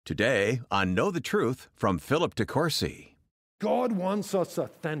Today on Know the Truth from Philip DeCourcy. God wants us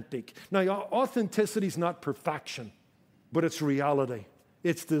authentic. Now, authenticity is not perfection, but it's reality.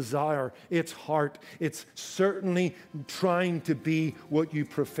 It's desire. It's heart. It's certainly trying to be what you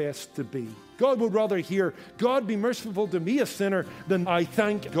profess to be. God would rather hear, God be merciful to me, a sinner, than I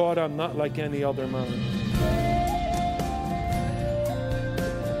thank God I'm not like any other man.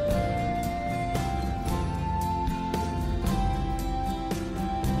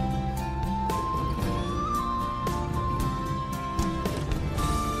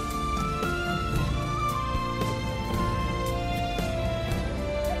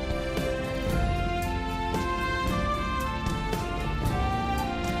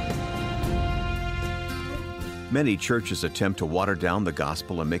 Many churches attempt to water down the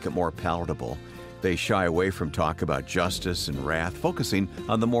gospel and make it more palatable. They shy away from talk about justice and wrath, focusing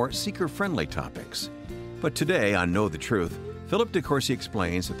on the more seeker-friendly topics. But today on Know the Truth, Philip DeCourcy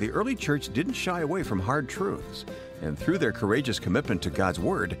explains that the early church didn't shy away from hard truths, and through their courageous commitment to God's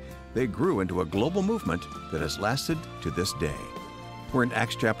Word, they grew into a global movement that has lasted to this day. We're in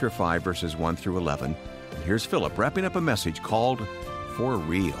Acts chapter 5, verses 1 through 11, and here's Philip wrapping up a message called For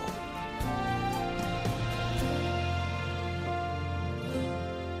Real.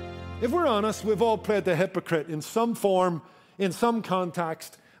 If we're honest, we've all played the hypocrite in some form, in some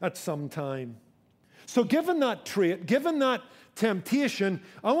context, at some time. So given that trait, given that temptation,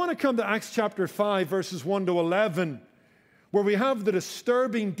 I want to come to Acts chapter 5, verses 1 to 11, where we have the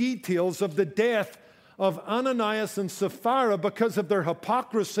disturbing details of the death of Ananias and Sapphira because of their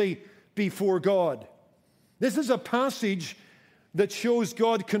hypocrisy before God. This is a passage that shows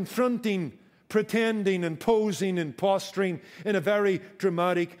God confronting pretending and posing and posturing in a very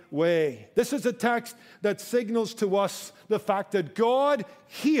dramatic way. This is a text that signals to us the fact that God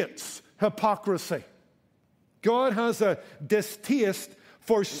hates hypocrisy. God has a distaste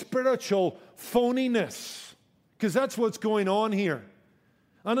for spiritual phoniness, because that's what's going on here.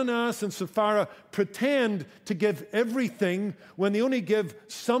 Ananias and Sapphira pretend to give everything when they only give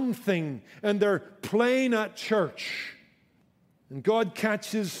something, and they're playing at church. And God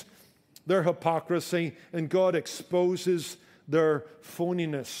catches their hypocrisy, and God exposes their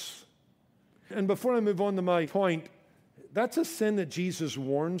phoniness. And before I move on to my point, that's a sin that Jesus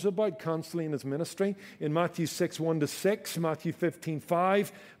warns about constantly in his ministry. In Matthew 6, 1-6, Matthew 15,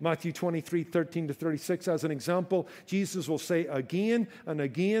 5, Matthew 23, 13-36, as an example, Jesus will say again and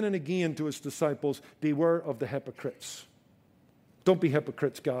again and again to his disciples, beware of the hypocrites. Don't be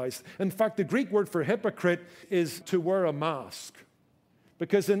hypocrites, guys. In fact, the Greek word for hypocrite is to wear a mask.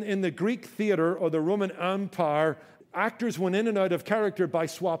 Because in the Greek theater or the Roman Empire, actors went in and out of character by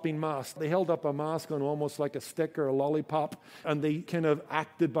swapping masks. They held up a mask on almost like a stick or a lollipop, and they kind of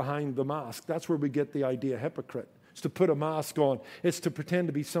acted behind the mask. That's where we get the idea hypocrite. It's to put a mask on. It's to pretend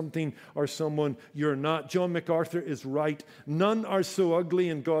to be something or someone you're not. John MacArthur is right. None are so ugly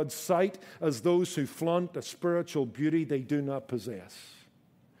in God's sight as those who flaunt a spiritual beauty they do not possess.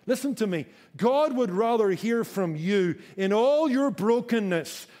 Listen to me. God would rather hear from you in all your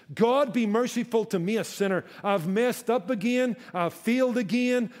brokenness. God, be merciful to me, a sinner. I've messed up again. I've failed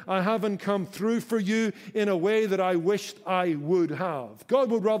again. I haven't come through for you in a way that I wished I would have.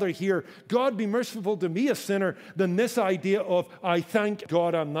 God would rather hear, God, be merciful to me, a sinner, than this idea of, I thank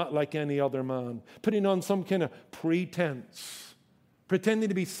God I'm not like any other man. Putting on some kind of pretense. Pretending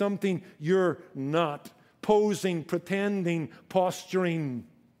to be something you're not. Posing, pretending, posturing,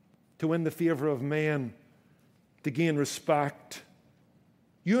 to win the favor of men, to gain respect.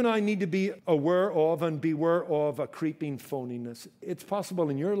 You and I need to be aware of and beware of a creeping phoniness. It's possible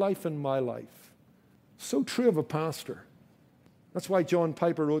in your life and my life. So true of a pastor. That's why John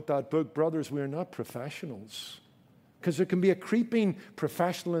Piper wrote that book, Brothers, We Are Not Professionals. Because there can be a creeping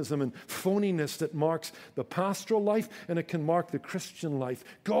professionalism and phoniness that marks the pastoral life, and it can mark the Christian life.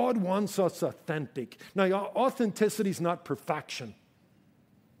 God wants us authentic. Now, authenticity is not perfection,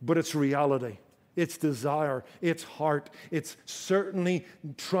 but it's reality, it's desire, it's heart. It's certainly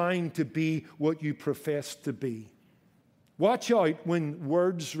trying to be what you profess to be. Watch out when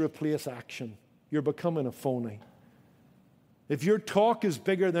words replace action. You're becoming a phony. If your talk is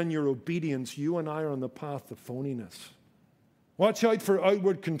bigger than your obedience, you and I are on the path of phoniness. Watch out for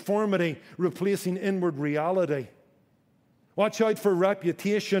outward conformity replacing inward reality. Watch out for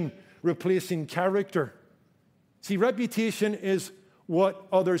reputation replacing character. See, reputation is what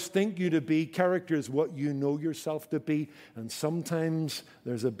others think you to be. Character is what you know yourself to be. And sometimes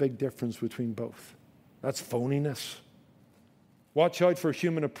there's a big difference between both. That's phoniness. Watch out for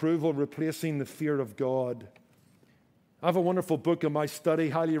human approval replacing the fear of God. I have a wonderful book in my study,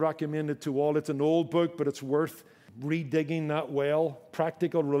 highly recommended to all. It's an old book, but it's worth Redigging That Well,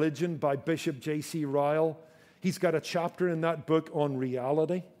 Practical Religion by Bishop J.C. Ryle. He's got a chapter in that book on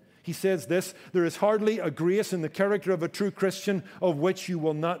reality. He says this, there is hardly a grace in the character of a true Christian of which you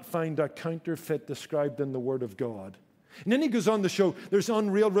will not find a counterfeit described in the Word of God. And then he goes on to show there's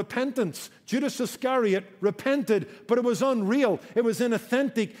unreal repentance. Judas Iscariot repented, but it was unreal. It was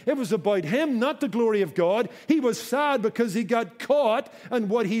inauthentic. It was about him, not the glory of God. He was sad because he got caught and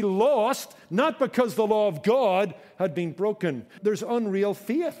what he lost, not because the law of God had been broken. There's unreal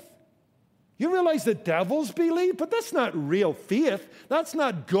faith. You realize that devils believe, but that's not real faith. That's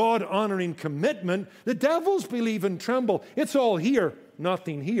not God-honoring commitment. The devils believe and tremble. It's all here,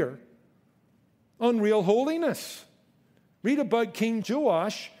 nothing here. Unreal holiness. Read about King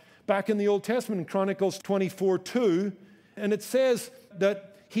Joash back in the Old Testament in Chronicles 24:2, and it says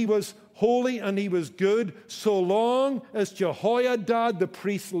that he was holy and he was good so long as Jehoiada the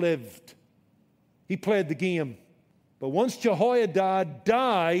priest lived. He played the game. But once Jehoiada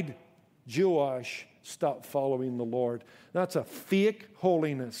died, Joash stopped following the Lord. That's a fake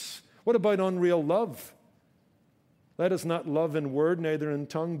holiness. What about unreal love? Let us not love in word, neither in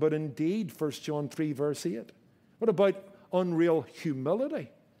tongue, but in deed, 1 John 3, verse 8. What about unreal humility?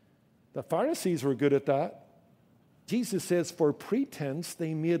 The Pharisees were good at that. Jesus says, for pretense,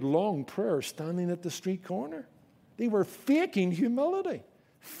 they made long prayers standing at the street corner. They were faking humility,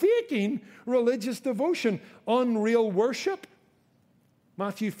 faking religious devotion, unreal worship.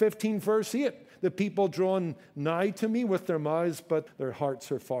 Matthew 15, verse 8, the people drawn nigh to me with their mouths, but their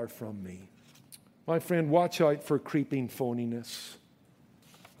hearts are far from me. My friend, watch out for creeping phoniness.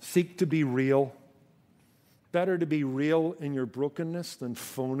 Seek to be real. Better to be real in your brokenness than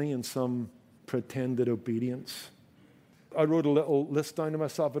phony in some pretended obedience. I wrote a little list down to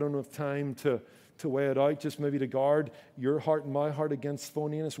myself. I don't have time to weigh it out, just maybe to guard your heart and my heart against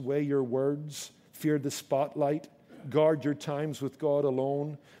phoniness. Weigh your words. Fear the spotlight. Guard your times with God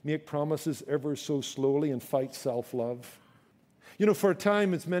alone. Make promises ever so slowly and fight self-love. You know, for a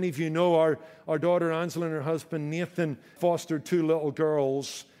time, as many of you know, our daughter Angela and her husband Nathan fostered 2 little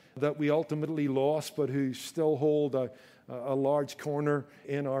girls that we ultimately lost, but who still hold a large corner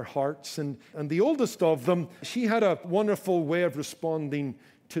in our hearts. And the oldest of them, she had a wonderful way of responding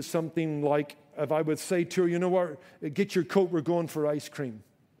to something like, if I would say to her, you know what, get your coat, we're going for ice cream.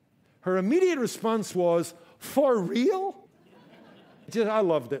 Her immediate response was, for real? I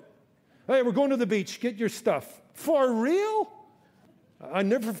loved it. Hey, we're going to the beach. Get your stuff. For real? I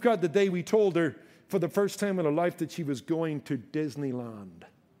never forgot the day we told her for the first time in her life that she was going to Disneyland.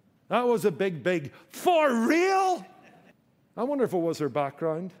 That was a big, for real? I wonder if it was her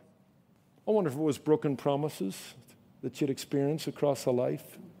background. I wonder if it was broken promises that she'd experienced across her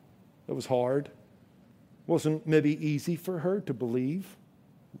life. It was hard. It wasn't maybe easy for her to believe.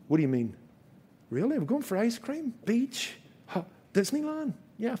 What do you mean? Really? We're going for ice cream? Beach? Disneyland?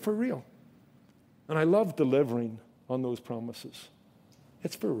 Yeah, for real. And I love delivering on those promises.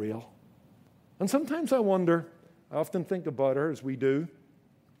 It's for real. And sometimes I wonder, I often think about her as we do,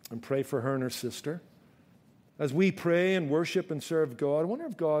 and pray for her and her sister. As we pray and worship and serve God, I wonder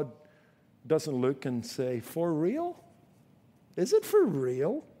if God doesn't look and say, for real? Is it for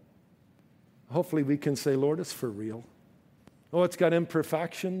real? Hopefully we can say, Lord, it's for real. Oh, it's got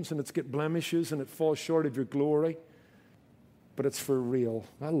imperfections and it's got blemishes and it falls short of your glory, but it's for real.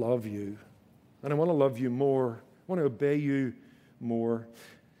 I love you, and I want to love you more. I want to obey you more.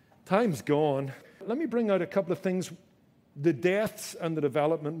 Time's gone. Let me bring out a couple of things. The deaths and the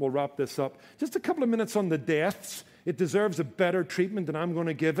development, we'll wrap this up. Just a couple of minutes on the deaths. It deserves a better treatment than I'm going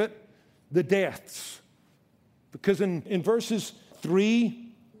to give it. The deaths. Because in verses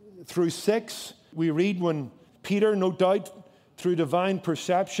 3 through 6, we read when Peter, no doubt, through divine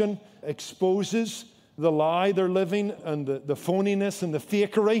perception, exposes the lie they're living and the phoniness and the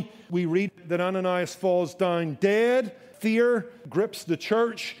fakery. We read that Ananias falls down dead. Fear grips the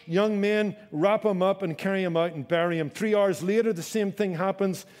church. Young men wrap him up and carry him out and bury him. 3 hours later, the same thing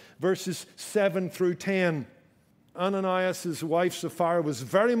happens, verses 7 through 10. Ananias' wife, Sapphira, was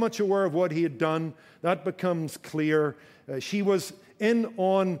very much aware of what he had done. That becomes clear. She was in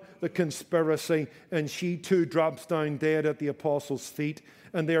on the conspiracy, and she too drops down dead at the apostles' feet.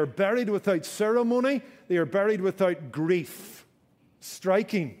 And they are buried without ceremony. They are buried without grief.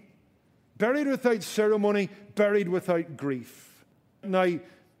 Striking. Buried without ceremony, buried without grief. Now,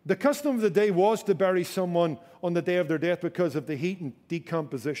 the custom of the day was to bury someone on the day of their death because of the heat and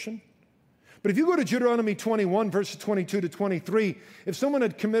decomposition. But if you go to Deuteronomy 21, verses 22 to 23, if someone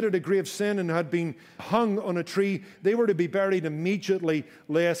had committed a grave sin and had been hung on a tree, they were to be buried immediately,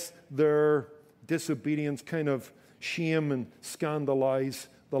 lest their disobedience kind of shame and scandalize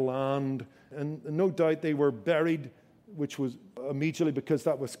the land. And no doubt they were buried, which was immediately because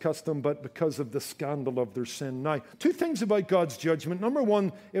that was custom, but because of the scandal of their sin. Now, two things about God's judgment. Number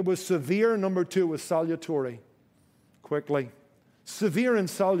one, it was severe. Number two, it was salutary. Quickly. Severe and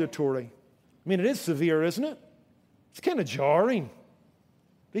salutary. I mean, it is severe, isn't it? It's kind of jarring.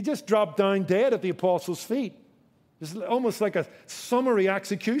 They just dropped down dead at the apostles' feet. It's almost like a summary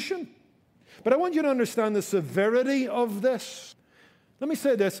execution. But I want you to understand the severity of this. Let me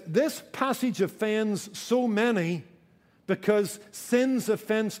say this. This passage offends so many because sin's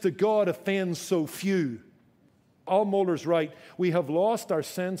offense to God offends so few. Al Mohler's right. We have lost our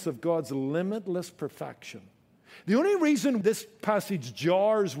sense of God's limitless perfection. The only reason this passage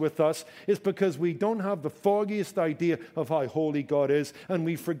jars with us is because we don't have the foggiest idea of how holy God is, and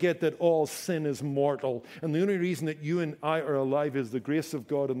we forget that all sin is mortal. And the only reason that you and I are alive is the grace of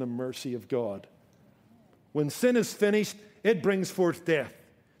God and the mercy of God. When sin is finished, it brings forth death.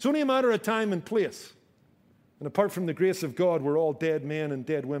 It's only a matter of time and place. And apart from the grace of God, we're all dead men and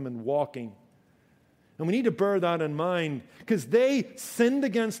dead women walking. And we need to bear that in mind, because they sinned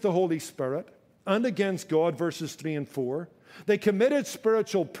against the Holy Spirit and against God, verses 3 and 4. They committed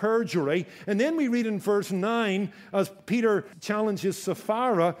spiritual perjury. And then we read in verse 9, as Peter challenges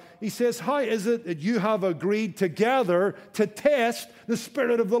Sapphira, he says, how is it that you have agreed together to test the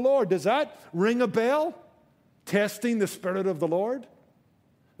Spirit of the Lord? Does that ring a bell? Testing the Spirit of the Lord?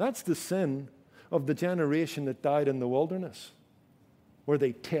 That's the sin of the generation that died in the wilderness, where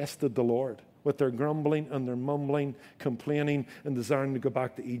they tested the Lord with their grumbling and their mumbling, complaining, and desiring to go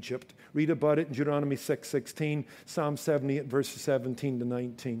back to Egypt. Read about it in Deuteronomy 6:16, Psalm 78, verses 17 to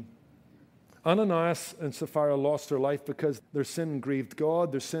 19. Ananias and Sapphira lost their life because their sin grieved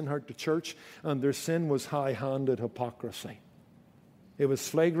God, their sin hurt the church, and their sin was high-handed hypocrisy. It was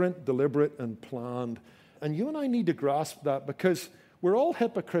flagrant, deliberate, and planned. And you and I need to grasp that, because we're all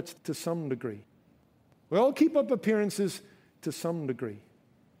hypocrites to some degree. We all keep up appearances to some degree.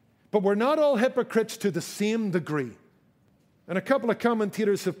 But we're not all hypocrites to the same degree. And a couple of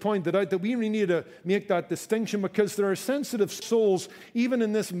commentators have pointed out that we really need to make that distinction, because there are sensitive souls, even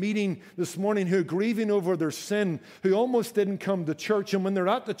in this meeting this morning, who are grieving over their sin, who almost didn't come to church. And when they're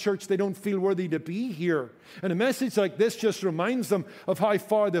at the church, they don't feel worthy to be here. And a message like this just reminds them of how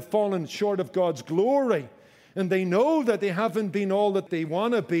far they've fallen short of God's glory. And they know that they haven't been all that they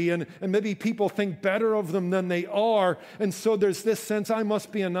want to be, and maybe people think better of them than they are. And so there's this sense, I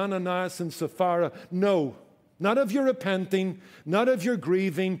must be an Ananias and Sapphira. No, not of your repenting, not of your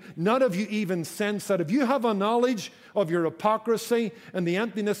grieving, not of you even sense that. If you have a knowledge of your hypocrisy and the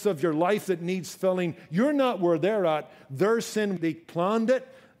emptiness of your life that needs filling, you're not where they're at. Their sin, they planned it.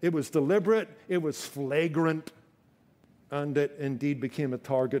 It was deliberate. It was flagrant. And it indeed became a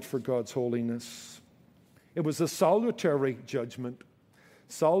target for God's holiness. It was a salutary judgment.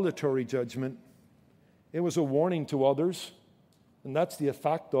 Salutary judgment. It was a warning to others. And that's the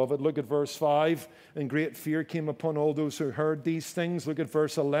effect of it. Look at verse 5. And great fear came upon all those who heard these things. Look at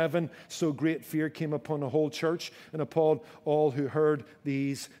verse 11. So great fear came upon the whole church and upon all who heard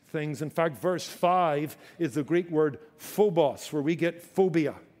these things. In fact, verse 5 is the Greek word phobos, where we get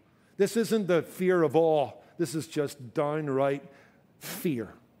phobia. This isn't the fear of awe. This is just downright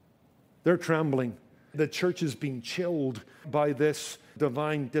fear. They're trembling. The church is being chilled by this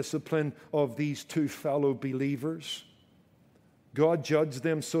divine discipline of these two fellow believers. God judged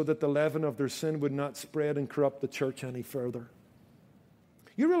them so that the leaven of their sin would not spread and corrupt the church any further.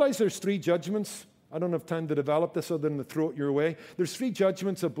 You realize there's three judgments? I don't have time to develop this other than to throw it your way. There's three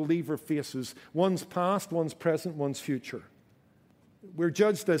judgments a believer faces. One's past, one's present, one's future. We're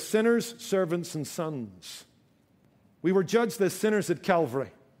judged as sinners, servants, and sons. We were judged as sinners at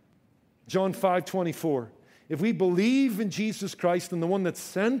Calvary. John 5:24. If we believe in Jesus Christ and the one that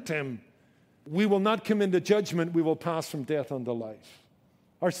sent him, we will not come into judgment. We will pass from death unto life.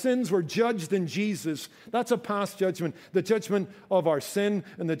 Our sins were judged in Jesus. That's a past judgment. The judgment of our sin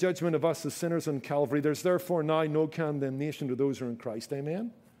and the judgment of us as sinners on Calvary. There's therefore now no condemnation to those who are in Christ.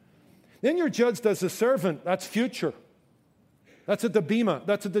 Amen? Then you're judged as a servant. That's future. That's at the bema.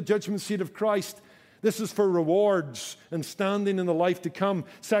 That's at the judgment seat of Christ. This is for rewards and standing in the life to come.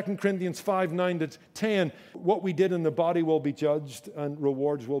 2 Corinthians 5:9-10. What we did in the body will be judged and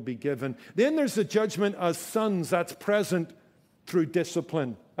rewards will be given. Then there's the judgment as sons. That's present through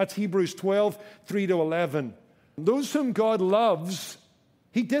discipline. That's Hebrews 12:3-11. Those whom God loves,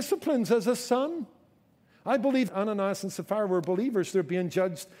 he disciplines as a son. I believe Ananias and Sapphira were believers. They're being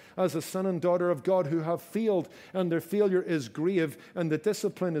judged as a son and daughter of God who have failed, and their failure is grave, and the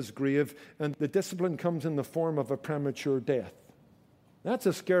discipline is grave, and the discipline comes in the form of a premature death. That's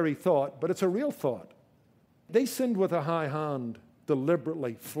a scary thought, but it's a real thought. They sinned with a high hand.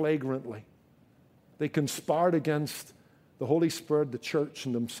 deliberately, flagrantly. They conspired against the Holy Spirit, the church,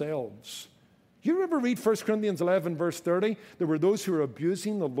 and themselves. You ever read 1 Corinthians 11, verse 30? There were those who were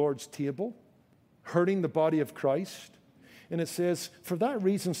abusing the Lord's table, hurting the body of Christ. And it says, for that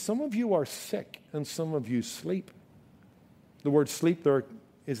reason, some of you are sick and some of you sleep. The word sleep there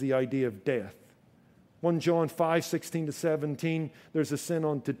is the idea of death. 1 John 5, 16 to 17, there's a sin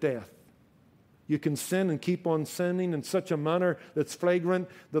unto death. You can sin and keep on sinning in such a manner that's flagrant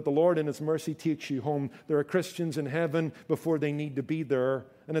that the Lord in His mercy takes you home. There are Christians in heaven before they need to be there,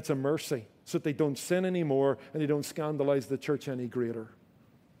 and it's a mercy so that they don't sin anymore and they don't scandalize the church any greater.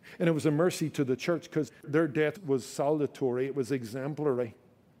 And it was a mercy to the church because their death was salutary, it was exemplary.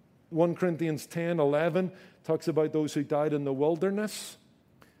 1 Corinthians 10, 11 talks about those who died in the wilderness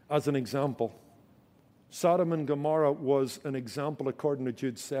as an example. Sodom and Gomorrah was an example according to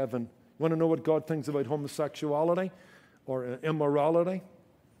Jude 7. Want to know what God thinks about homosexuality or immorality?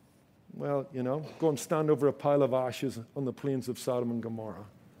 Well, go and stand over a pile of ashes on the plains of Sodom and Gomorrah.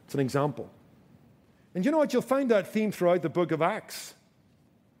 It's an example. And you know what? You'll find that theme throughout the book of Acts.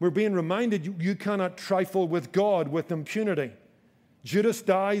 We're being reminded you cannot trifle with God with impunity. Judas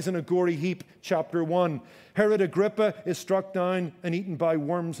dies in a gory heap, chapter 1. Herod Agrippa is struck down and eaten by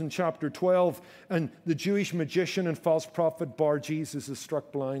worms in chapter 12. And the Jewish magician and false prophet Bar-Jesus is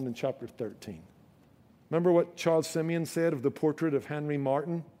struck blind in chapter 13. Remember what Charles Simeon said of the portrait of Henry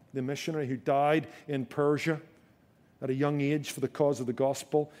Martyn, the missionary who died in Persia at a young age for the cause of the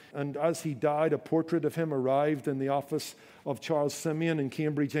gospel. And as he died, a portrait of him arrived in the office of Charles Simeon in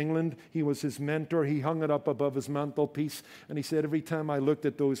Cambridge, England. He was his mentor. He hung it up above his mantelpiece. And he said, every time I looked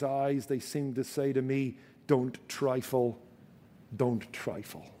at those eyes, they seemed to say to me, don't trifle, don't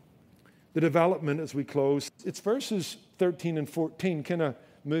trifle. The development as we close, it's verses 13 and 14, kind of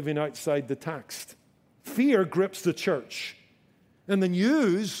moving outside the text. Fear grips the church. And the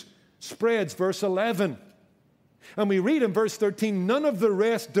news spreads, verse 11. And we read in verse 13, none of the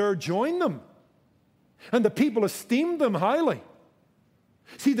rest dare join them. And the people esteemed them highly.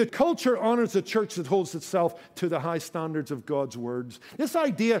 See, the culture honors a church that holds itself to the high standards of God's words. This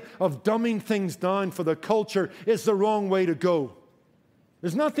idea of dumbing things down for the culture is the wrong way to go.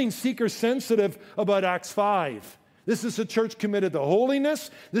 There's nothing seeker-sensitive about Acts 5. This is a church committed to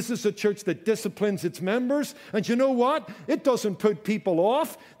holiness. This is a church that disciplines its members. And you know what? It doesn't put people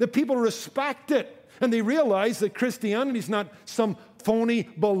off. The people respect it. And they realize that Christianity is not some phony,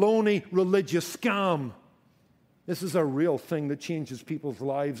 baloney religious scam. This is a real thing that changes people's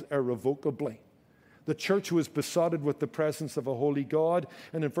lives irrevocably. The church was besotted with the presence of a holy God.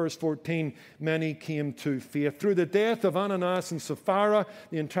 And in verse 14, many came to faith. Through the death of Ananias and Sapphira,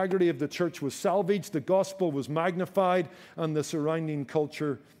 the integrity of the church was salvaged, the gospel was magnified, and the surrounding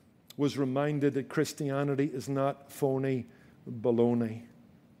culture was reminded that Christianity is not phony baloney.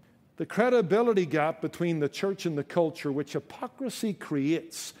 The credibility gap between the church and the culture, which hypocrisy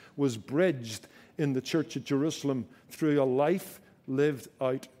creates, was bridged in the church at Jerusalem through a life lived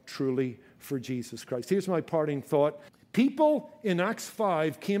out truly for Jesus Christ. Here's my parting thought. People in Acts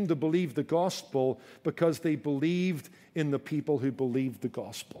 5 came to believe the gospel because they believed in the people who believed the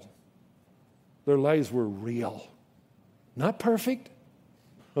gospel. Their lives were real. Not perfect,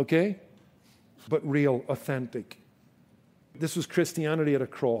 okay? But real, authentic. This was Christianity at a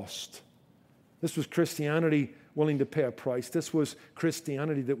cross. This was Christianity willing to pay a price. This was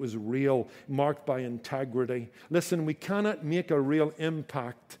Christianity that was real, marked by integrity. Listen, we cannot make a real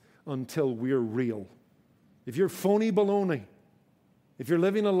impact until we're real. If you're phony baloney, if you're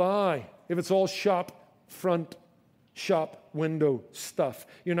living a lie, if it's all shop front, shop window stuff,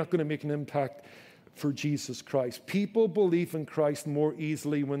 you're not going to make an impact for Jesus Christ. People believe in Christ more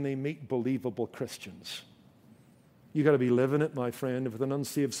easily when they meet believable Christians. You got to be living it, my friend. If with an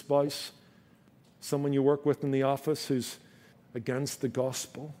unsaved spouse, someone you work with in the office who's against the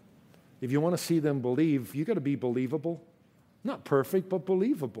gospel, if you want to see them believe, you got to be believable. Not perfect, but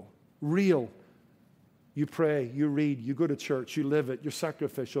believable. Real. You pray, you read, you go to church, you live it, you're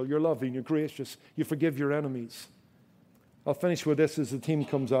sacrificial, you're loving, you're gracious, you forgive your enemies. I'll finish with this as the team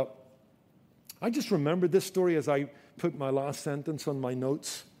comes up. I just remembered this story as I put my last sentence on my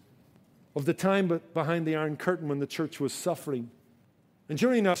notes of the time behind the Iron Curtain when the church was suffering. And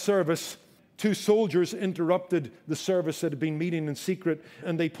during that service, two soldiers interrupted the service that had been meeting in secret,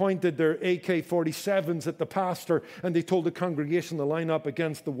 and they pointed their AK-47s at the pastor, and they told the congregation to line up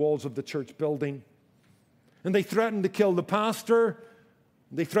against the walls of the church building. And they threatened to kill the pastor.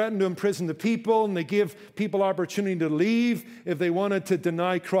 They threatened to imprison the people, and they gave people opportunity to leave if they wanted to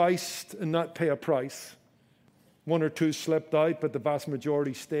deny Christ and not pay a price. One or two slipped out, but the vast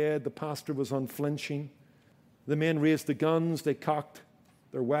majority stayed. The pastor was unflinching. The men raised the guns, they cocked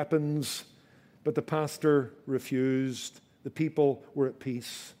their weapons, but the pastor refused. The people were at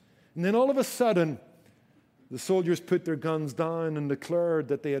peace. And then all of a sudden, the soldiers put their guns down and declared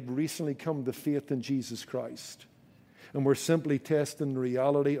that they had recently come to faith in Jesus Christ. And were simply testing the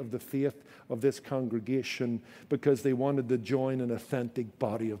reality of the faith of this congregation because they wanted to join an authentic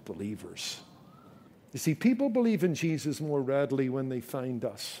body of believers. You see, people believe in Jesus more readily when they find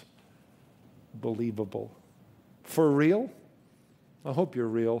us believable. For real? I hope you're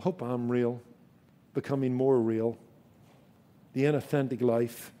real. Hope I'm real. Becoming more real. The inauthentic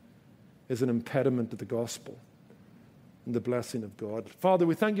life is an impediment to the gospel and the blessing of God. Father,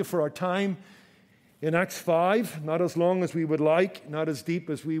 we thank you for our time in Acts 5, not as long as we would like, not as deep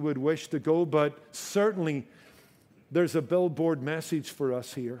as we would wish to go, but certainly there's a billboard message for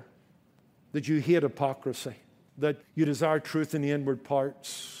us here, that you hate hypocrisy, that you desire truth in the inward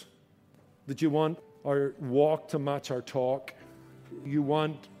parts, that you want our walk to match our talk. You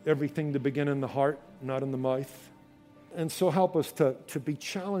want everything to begin in the heart, not in the mouth. And so help us to be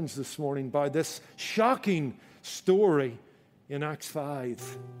challenged this morning by this shocking story in Acts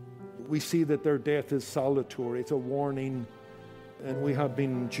 5. We see that their death is salutary. It's a warning, and we have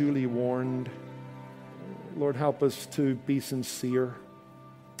been duly warned. Lord, help us to be sincere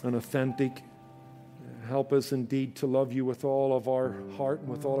and authentic. Help us indeed to love you with all of our heart and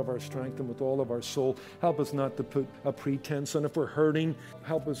with all of our strength and with all of our soul. Help us not to put a pretense on. If we're hurting,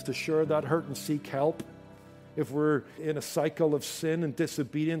 help us to share that hurt and seek help. If we're in a cycle of sin and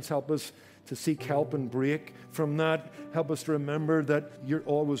disobedience, help us to seek help and break from that. Help us to remember that you're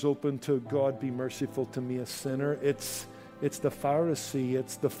always open to God, be merciful to me, a sinner. It's the Pharisee,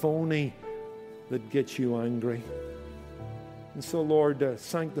 it's the phony that gets you angry. And so, Lord,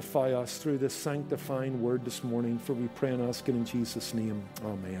 sanctify us through this sanctifying word this morning, for we pray and ask it in Jesus' name.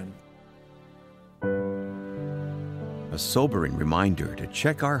 Amen. A sobering reminder to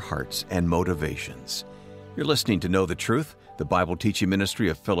check our hearts and motivations. You're listening to Know the Truth, the Bible teaching ministry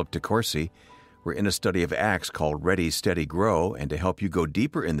of Philip DeCourcy. We're in a study of Acts called Ready, Steady, Grow, and to help you go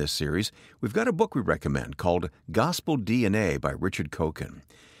deeper in this series, we've got a book we recommend called Gospel DNA by Richard Koken.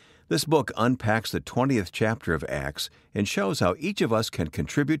 This book unpacks the 20th chapter of Acts and shows how each of us can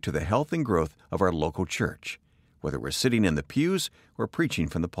contribute to the health and growth of our local church, whether we're sitting in the pews or preaching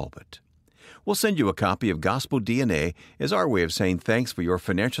from the pulpit. We'll send you a copy of Gospel DNA as our way of saying thanks for your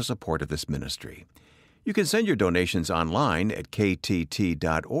financial support of this ministry. You can send your donations online at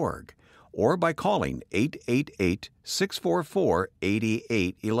ktt.org or by calling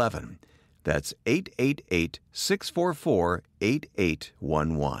 888-644-8811. That's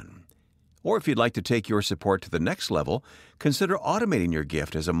 888-644-8811. Or if you'd like to take your support to the next level, consider automating your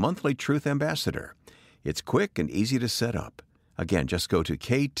gift as a monthly Truth Ambassador. It's quick and easy to set up. Again, just go to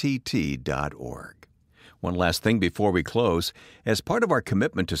ktt.org. One last thing before we close. As part of our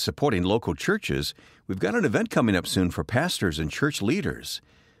commitment to supporting local churches, we've got an event coming up soon for pastors and church leaders.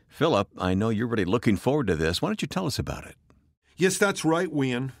 Philip, I know you're really looking forward to this. Why don't you tell us about it? Yes, that's right,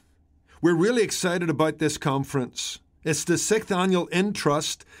 Wayne. We're really excited about this conference. It's the 6th Annual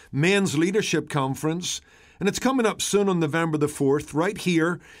Entrust Men's Leadership Conference, and it's coming up soon on November the 4th, right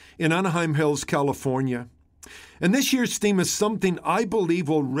here in Anaheim Hills, California. And this year's theme is something I believe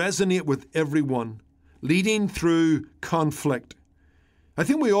will resonate with everyone: leading through conflict. I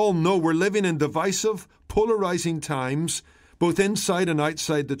think we all know we're living in divisive, polarizing times, both inside and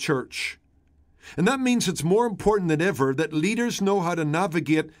outside the church. And that means it's more important than ever that leaders know how to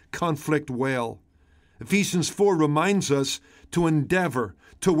navigate conflict well. Ephesians 4 reminds us to endeavor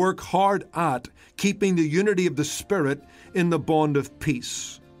to work hard at keeping the unity of the Spirit in the bond of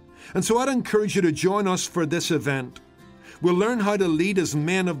peace. And so I'd encourage you to join us for this event. We'll learn how to lead as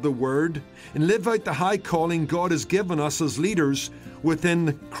men of the Word and live out the high calling God has given us as leaders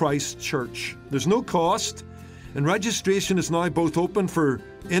within Christ's church. There's no cost, and registration is now both open for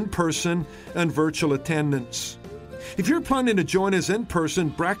in-person and virtual attendance. If you're planning to join us in person,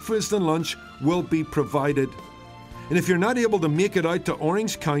 breakfast and lunch will be provided. And if you're not able to make it out to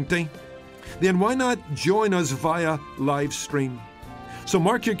Orange County, then why not join us via live stream? So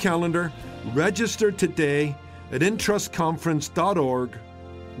mark your calendar, register today at entrustconference.org.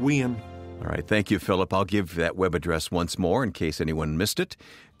 Wayne. All right, thank you, Philip. I'll give that web address once more in case anyone missed it.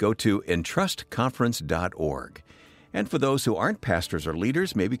 Go to entrustconference.org. And for those who aren't pastors or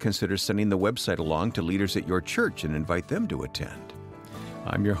leaders, maybe consider sending the website along to leaders at your church and invite them to attend.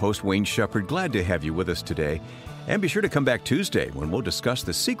 I'm your host, Wayne Shepherd. Glad to have you with us today. And be sure to come back Tuesday when we'll discuss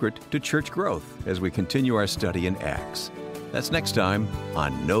the secret to church growth as we continue our study in Acts. That's next time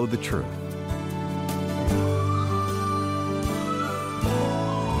on Know the Truth.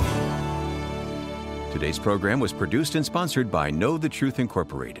 Today's program was produced and sponsored by Know the Truth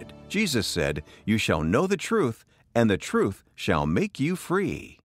Incorporated. Jesus said, "You shall know the truth, and the truth shall make you free."